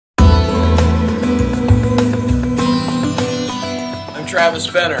Travis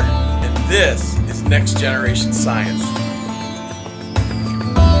Benner, and this is Next Generation Science.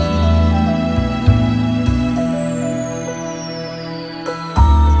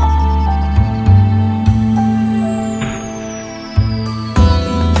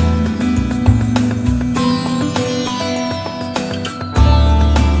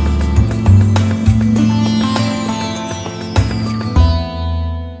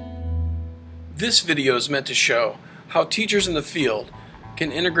 This video is meant to show how teachers in the field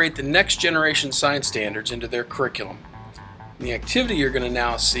can integrate the next generation science standards into their curriculum. And the activity you're going to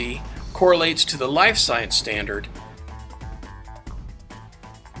now see correlates to the life science standard.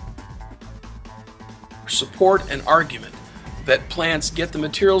 Support an argument that plants get the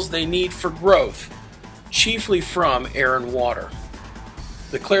materials they need for growth, chiefly from air and water.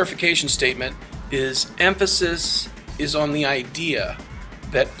 The clarification statement is emphasis is on the idea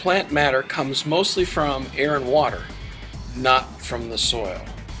that plant matter comes mostly from air and water, not from the soil.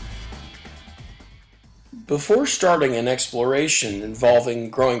 Before starting an exploration involving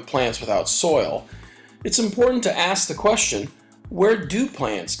growing plants without soil, it's important to ask the question, where do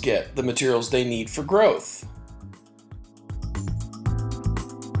plants get the materials they need for growth?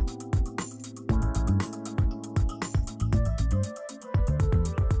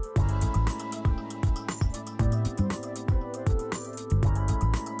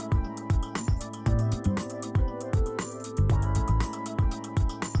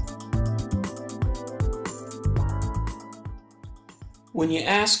 When you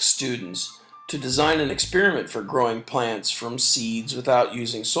ask students to design an experiment for growing plants from seeds without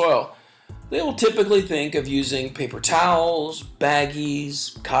using soil, they will typically think of using paper towels,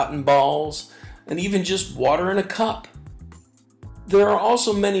 baggies, cotton balls, and even just water in a cup. There are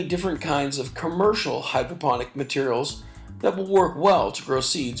also many different kinds of commercial hydroponic materials that will work well to grow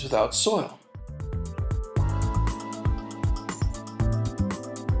seeds without soil.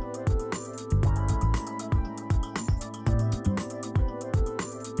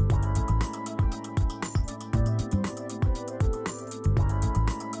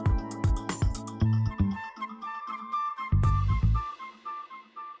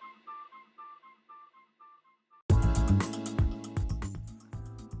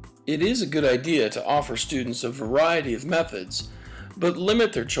 It is a good idea to offer students a variety of methods, but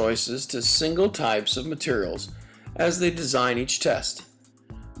limit their choices to single types of materials as they design each test.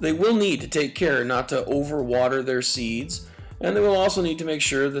 They will need to take care not to overwater their seeds, and they will also need to make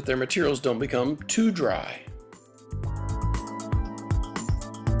sure that their materials don't become too dry.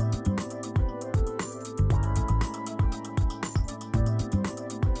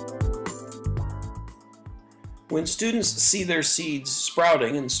 When students see their seeds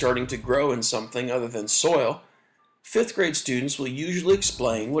sprouting and starting to grow in something other than soil, 5th grade students will usually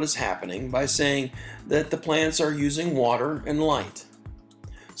explain what is happening by saying that the plants are using water and light.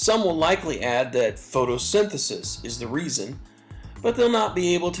 Some will likely add that photosynthesis is the reason, but they'll not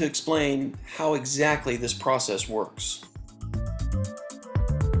be able to explain how exactly this process works.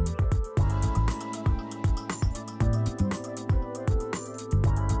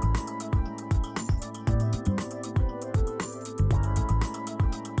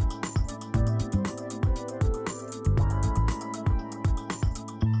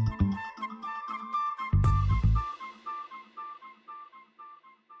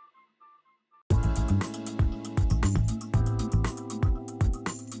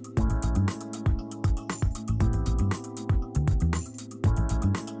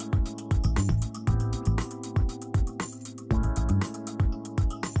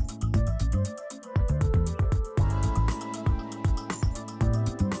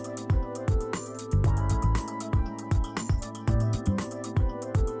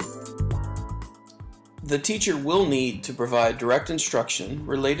 The teacher will need to provide direct instruction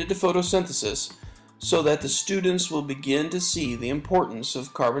related to photosynthesis so that the students will begin to see the importance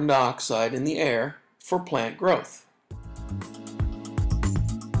of carbon dioxide in the air for plant growth.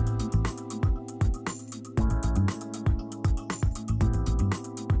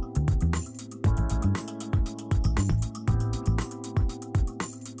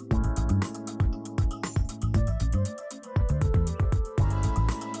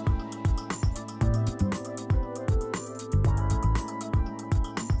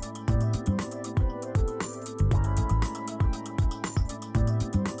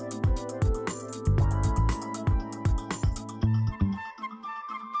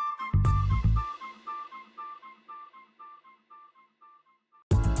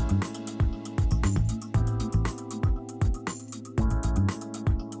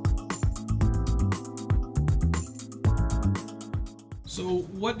 So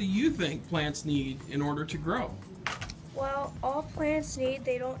what do you think plants need in order to grow? Well, all plants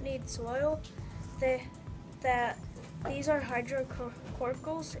they don't need soil. These are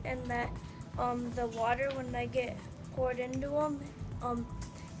hydrocorticals, and that the water, when they get poured into them,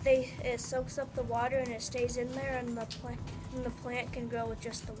 it soaks up the water and it stays in there, and the plant can grow with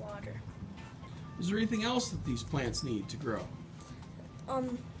just the water. Is there anything else that these plants need to grow?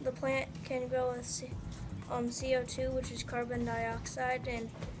 The plant can grow with CO2, which is carbon dioxide, and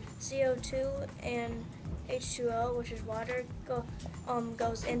CO2 and H2O, which is water,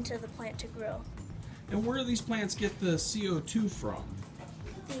 goes into the plant to grow. And where do these plants get the CO2 from?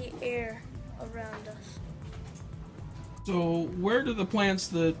 The air around us. So where do the plants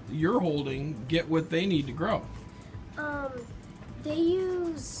that you're holding get what they need to grow? They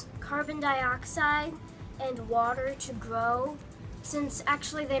use carbon dioxide and water to grow, since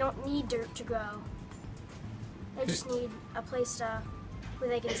actually they don't need dirt to grow. They just need a place where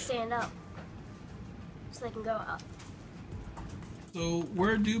they can stand up, so they can go up. So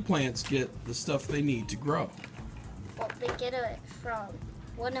where do plants get the stuff they need to grow? Well, they get it from,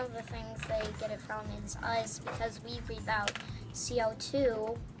 one of the things they get it from is us, because we breathe out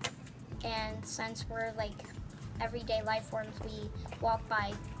CO2, and since we're like everyday life forms, we walk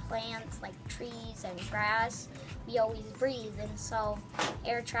by plants like trees and grass, we always breathe, and so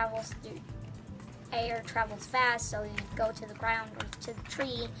air travels fast, so you go to the ground or to the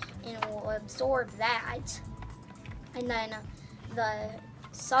tree and it will absorb that, and then the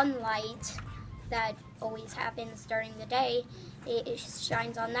sunlight that always happens during the day, it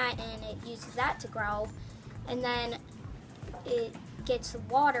shines on that and it uses that to grow, and then it gets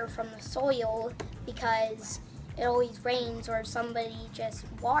water from the soil because it always rains or somebody just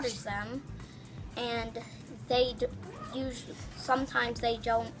waters them, and sometimes they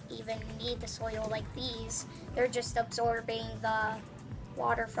don't even need the soil like these. They're just absorbing the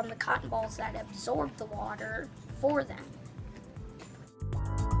water from the cotton balls that absorb the water for them.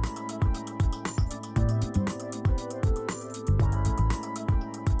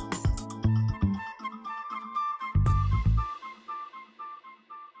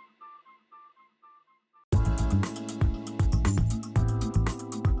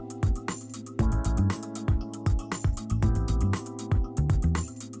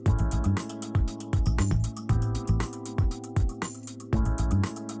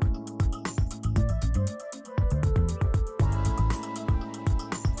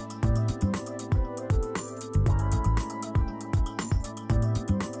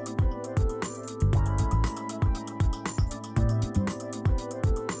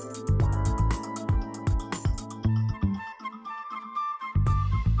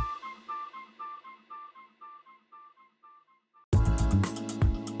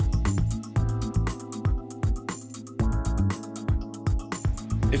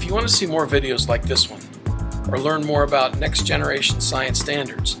 If you want to see more videos like this one, or learn more about next generation science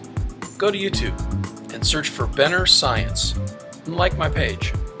standards, go to YouTube and search for Benner Science and like my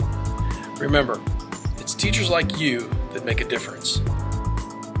page. Remember, it's teachers like you that make a difference.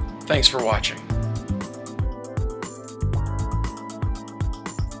 Thanks for watching.